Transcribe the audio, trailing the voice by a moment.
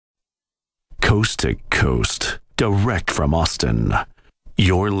coast to coast, direct from Austin.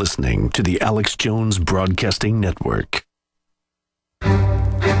 You're listening to the Alex Jones Broadcasting Network.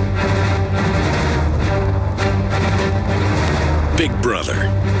 Big Brother,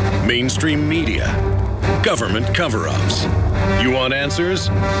 mainstream media, government cover-ups. You want answers?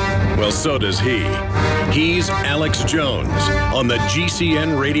 Well, so does he. He's Alex Jones on the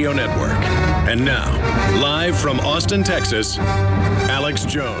GCN Radio Network. And now, live from Austin, Texas, Alex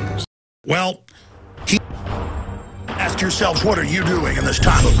Jones. Well, ask yourselves, what are you doing in this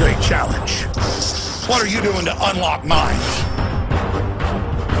time of great challenge? What are you doing to unlock minds?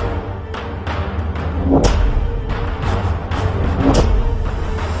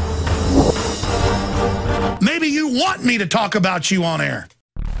 Maybe you want me to talk about you on air.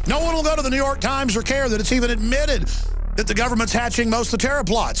 No one will go to the New York Times or care that it's even admitted that the government's hatching most of the terror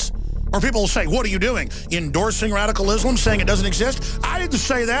plots. Or people will say, what are you doing? Endorsing radical Islam, saying it doesn't exist? I didn't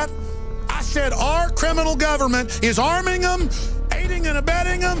say that. I said our criminal government is arming them, aiding and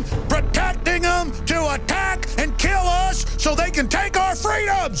abetting them, protecting them to attack and kill us so they can take our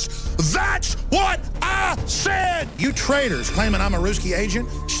freedoms. That's what I said. You traitors claiming I'm a Ruski agent,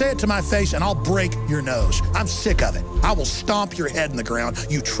 say it to my face and I'll break your nose. I'm sick of it. I will stomp your head in the ground,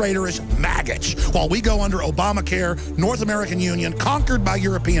 you traitorous maggots. While we go under Obamacare, North American Union, conquered by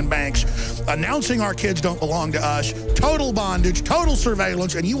European banks, announcing our kids don't belong to us, total bondage, total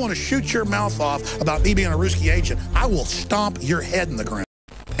surveillance, and you want to shoot your mouth off about me being a Ruski agent, I will stomp your head in the ground.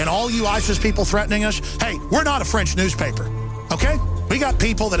 And all you ISIS people threatening us, hey, we're not a French newspaper, okay? We got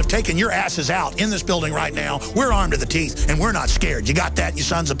people that have taken your asses out in this building right now. We're armed to the teeth, and we're not scared. You got that, you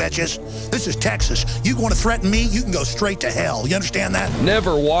sons of bitches? This is Texas. You want to threaten me, you can go straight to hell. You understand that?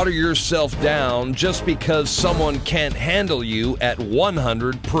 Never water yourself down just because someone can't handle you at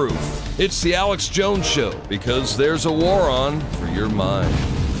 100 proof. It's the Alex Jones Show, because there's a war on for your mind.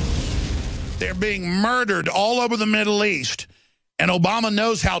 They're being murdered all over the Middle East, and Obama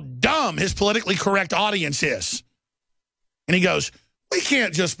knows how dumb his politically correct audience is. And he goes, we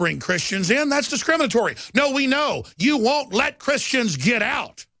can't just bring Christians in. That's discriminatory. No, we know. You won't let Christians get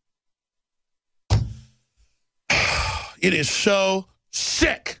out. It is so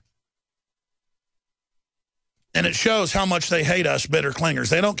sick. And it shows how much they hate us bitter clingers.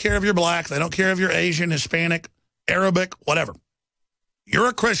 They don't care if you're black. They don't care if you're Asian, Hispanic, Arabic, whatever. You're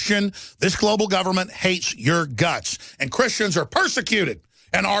a Christian. This global government hates your guts. And Christians are persecuted.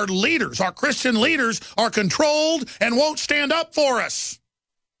 And our leaders, our Christian leaders, are controlled and won't stand up for us.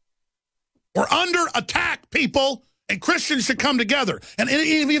 We're under attack, people, and Christians should come together. And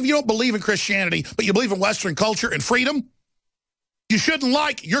even if you don't believe in Christianity, but you believe in Western culture and freedom, you shouldn't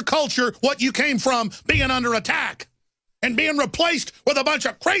like your culture, what you came from, being under attack and being replaced with a bunch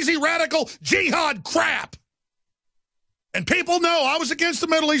of crazy radical jihad crap. And people know I was against the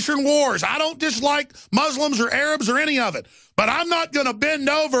Middle Eastern wars. I don't dislike Muslims or Arabs or any of it. But I'm not going to bend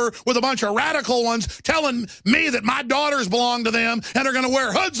over with a bunch of radical ones telling me that my daughters belong to them and are going to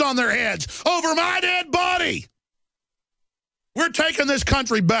wear hoods on their heads over my dead body. We're taking this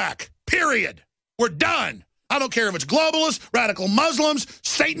country back, period. We're done. I don't care if it's globalists, radical Muslims,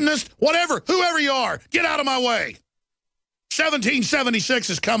 Satanists, whatever, whoever you are, get out of my way. 1776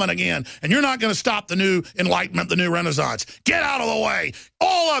 is coming again, and you're not going to stop the new Enlightenment, the new Renaissance. Get out of the way.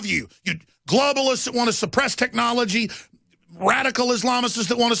 All of you globalists that want to suppress technology, radical Islamists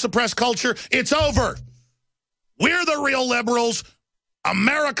that want to suppress culture, it's over. We're the real liberals.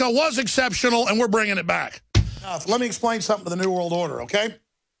 America was exceptional, and we're bringing it back. Now, let me explain something to the New World Order, okay?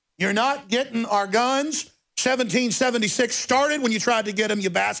 You're not getting our guns. 1776 started when you tried to get them, you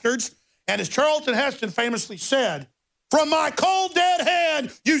bastards. And as Charlton Heston famously said, from my cold, dead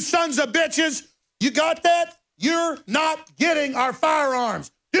hand, you sons of bitches. You got that? You're not getting our firearms.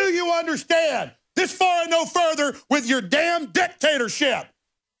 Do you understand? This far and no further with your damn dictatorship.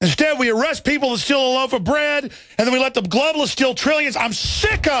 Instead, we arrest people that steal a loaf of bread, and then we let the globalists steal trillions. I'm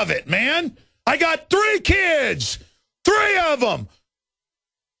sick of it, man. I got 3 kids. 3 of them.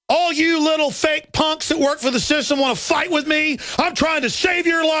 All you little fake punks that work for the system want to fight with me. I'm trying to save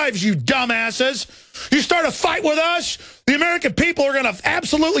your lives, you dumbasses. You start a fight with us, the American people are going to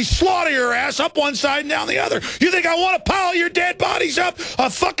absolutely slaughter your ass up one side and down the other. You think I want to pile your dead bodies up a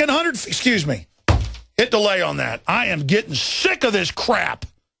fucking 100 feet? Excuse me. Hit delay on that. I am getting sick of this crap.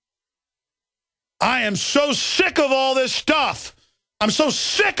 I am so sick of all this stuff. I'm so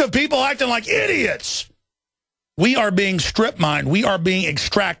sick of people acting like idiots. We are being strip mined. We are being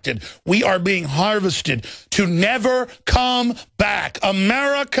extracted. We are being harvested to never come back.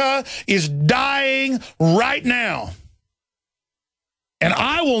 America is dying right now. And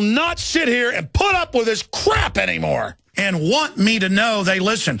I will not sit here and put up with this crap anymore. and want me to know they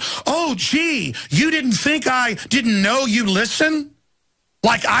listen. Oh, gee, you didn't think I didn't know you listen?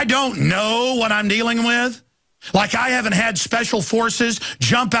 Like I don't know what I'm dealing with? Like I haven't had special forces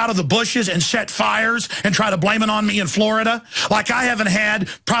jump out of the bushes and set fires and try to blame it on me in Florida? Like I haven't had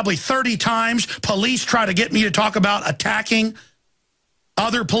probably 30 times police try to get me to talk about attacking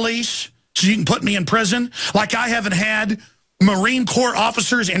other police so you can put me in prison? Like I haven't had Marine Corps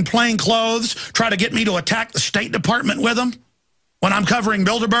officers in plain clothes try to get me to attack the State Department with them when I'm covering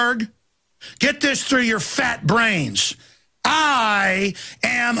Bilderberg? Get this through your fat brains. I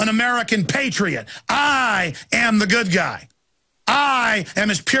am an American patriot. I am the good guy. I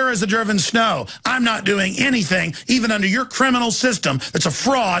am as pure as the driven snow. I'm not doing anything, even under your criminal system, that's a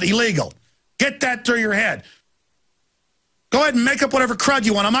fraud, illegal. Get that through your head. Go ahead and make up whatever crud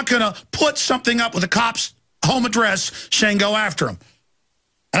you want. I'm not going to put something up with a cop's home address saying go after him.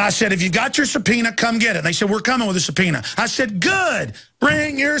 And I said, if you've got your subpoena, come get it. And they said, we're coming with a subpoena. I said, good,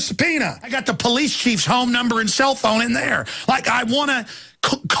 bring your subpoena. I got the police chief's home number and cell phone in there. Like, I want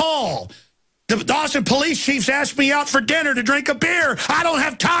to call. The Austin police chief's asked me out for dinner to drink a beer. I don't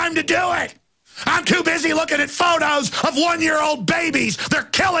have time to do it. I'm too busy looking at photos of one-year-old babies they're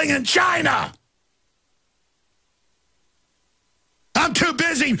killing in China. I'm too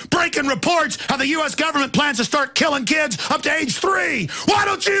busy breaking reports how the U.S. government plans to start killing kids up to age 3. Why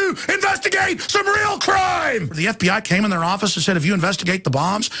don't you investigate some real crime? The FBI came in their office and said, if you investigate the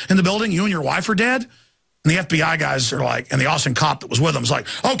bombs in the building, you and your wife are dead. And the FBI guys are like, and the Austin cop that was with them was like,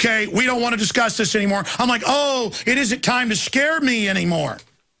 okay, we don't want to discuss this anymore. I'm like, oh, it isn't time to scare me anymore.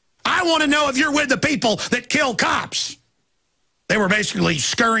 I want to know if you're with the people that kill cops. They were basically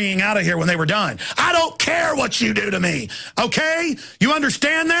scurrying out of here when they were done. I don't care what you do to me, okay? You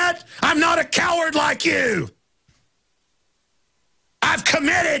understand that? I'm not a coward like you. I've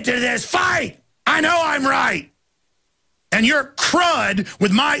committed to this fight. I know I'm right. And your crud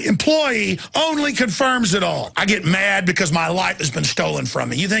with my employee only confirms it all. I get mad because my life has been stolen from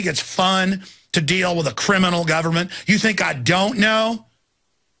me. You think it's fun to deal with a criminal government? You think I don't know?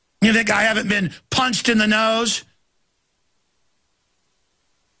 You think I haven't been punched in the nose?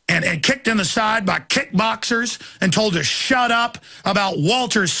 And kicked in the side by kickboxers and told to shut up about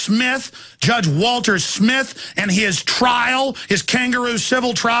Walter Smith, Judge Walter Smith, and his trial, his kangaroo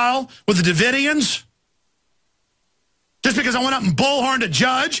civil trial with the Davidians? Just because I went up and bullhorned a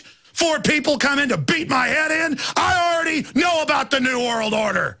judge, 4 people come in to beat my head in? I already know about the New World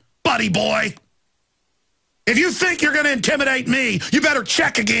Order, buddy boy. If you think you're going to intimidate me, you better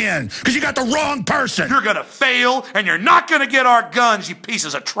check again, because you got the wrong person. You're going to fail, and you're not going to get our guns, you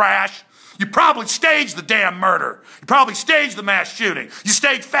pieces of trash. You probably staged the damn murder. You probably staged the mass shooting. You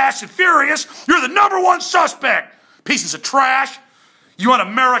staged Fast and Furious. You're the #1 suspect. Pieces of trash. You want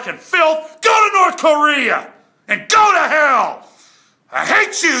American filth? Go to North Korea and go to hell. I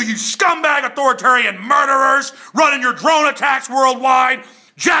hate you, you scumbag authoritarian murderers running your drone attacks worldwide.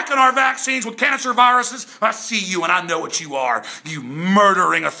 Jacking our vaccines with cancer viruses. I see you and I know what you are. You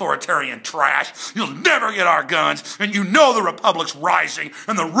murdering authoritarian trash. You'll never get our guns. And you know the Republic's rising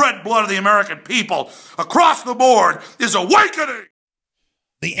and the red blood of the American people across the board is awakening.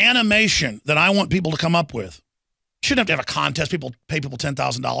 The animation that I want people to come up with. You shouldn't have to have a contest. People pay people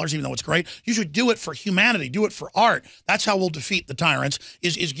 $10,000, even though it's great. You should do it for humanity. Do it for art. That's how we'll defeat the tyrants,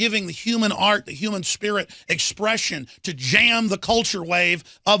 is giving the human art, the human spirit expression to jam the culture wave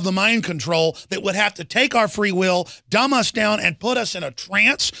of the mind control that would have to take our free will, dumb us down, and put us in a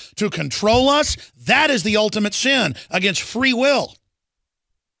trance to control us. That is the ultimate sin against free will.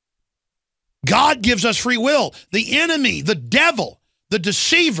 God gives us free will. The enemy, the devil, the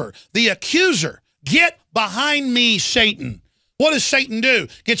deceiver, the accuser, get behind me, Satan. What does Satan do?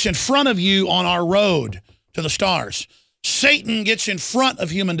 Gets in front of you on our road to the stars. Satan gets in front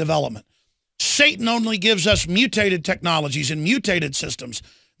of human development. Satan only gives us mutated technologies and mutated systems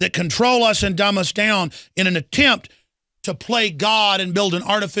that control us and dumb us down in an attempt to play God and build an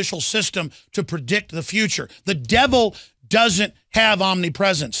artificial system to predict the future. The devil doesn't have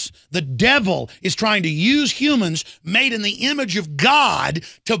omnipresence. The devil is trying to use humans made in the image of God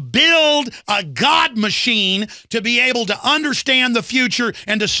to build a God machine to be able to understand the future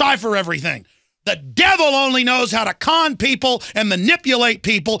and decipher everything. The devil only knows how to con people and manipulate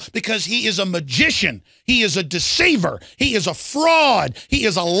people because he is a magician. He is a deceiver. He is a fraud. He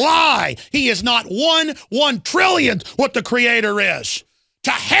is a lie. He is not 1/1 what the Creator is.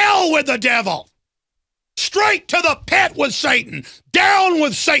 To hell with the devil. Straight to the pit with Satan. Down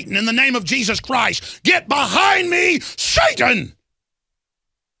with Satan in the name of Jesus Christ. Get behind me, Satan.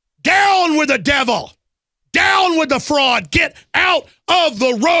 Down with the devil. Down with the fraud. Get out of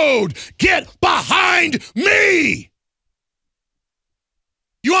the road. Get behind me.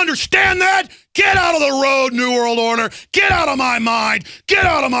 You understand that? Get out of the road, New World Order. Get out of my mind. Get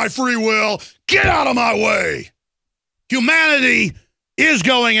out of my free will. Get out of my way. Humanity is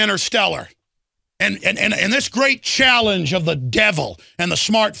going interstellar. And this great challenge of the devil and the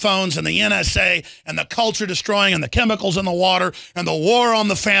smartphones and the NSA and the culture destroying and the chemicals in the water and the war on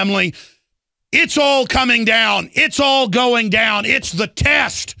the family, it's all coming down. It's all going down. It's the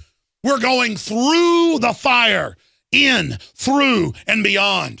test. We're going through the fire, in, through, and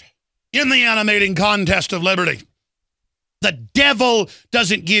beyond, in the animating contest of liberty. The devil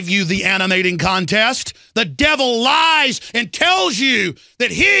doesn't give you the animating contest. The devil lies and tells you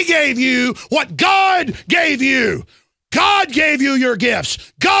that he gave you what God gave you. God gave you your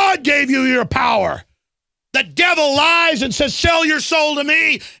gifts. God gave you your power. The devil lies and says, sell your soul to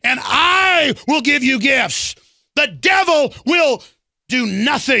me and I will give you gifts. The devil will do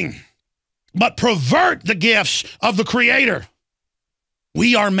nothing but pervert the gifts of the Creator.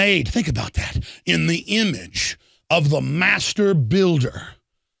 We are made, think about that, in the image of the master builder,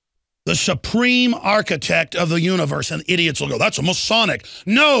 the supreme architect of the universe. And idiots will go, that's a Masonic.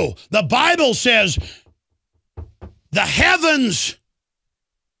 No, the Bible says the heavens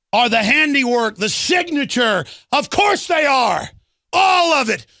are the handiwork, the signature. Of course they are. All of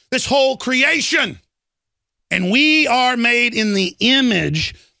it, this whole creation. And we are made in the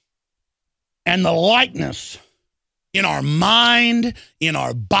image and the likeness in our mind, in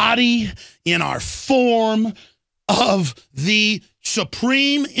our body, in our form of the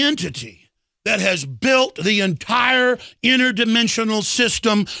supreme entity that has built the entire interdimensional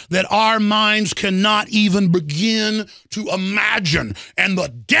system that our minds cannot even begin to imagine. And the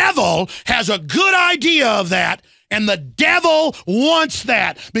devil has a good idea of that, and the devil wants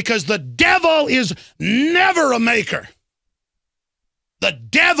that because the devil is never a maker. The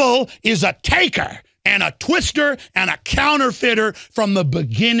devil is a taker and a twister and a counterfeiter from the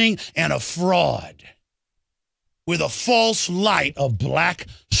beginning and a fraud with a false light of black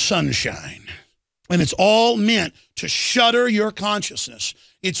sunshine. And it's all meant to shutter your consciousness.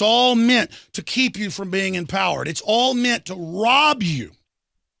 It's all meant to keep you from being empowered. It's all meant to rob you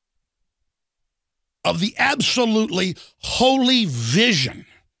of the absolutely holy vision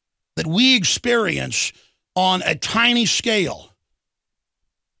that we experience on a tiny scale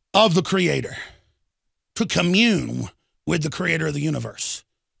of the Creator, to commune with the Creator of the universe,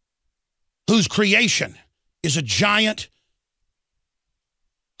 whose creation is a giant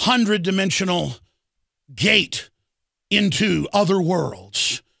 100-dimensional gate into other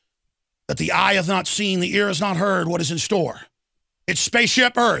worlds that the eye hath not seen, the ear has not heard what is in store. It's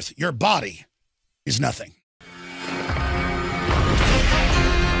Spaceship Earth. Your body is nothing.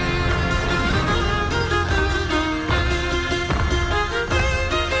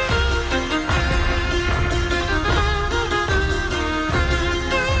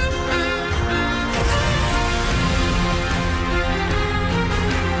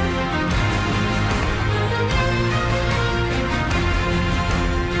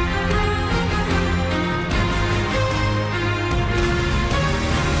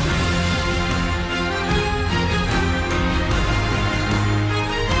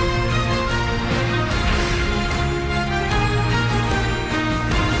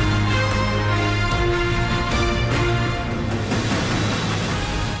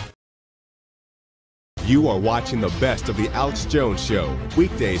 You are watching the best of the Alex Jones Show,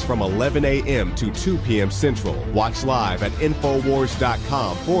 weekdays from 11 a.m. to 2 p.m. Central. Watch live at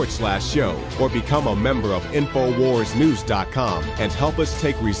Infowars.com/show or become a member of InfoWarsNews.com and help us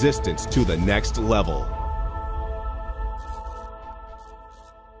take resistance to the next level.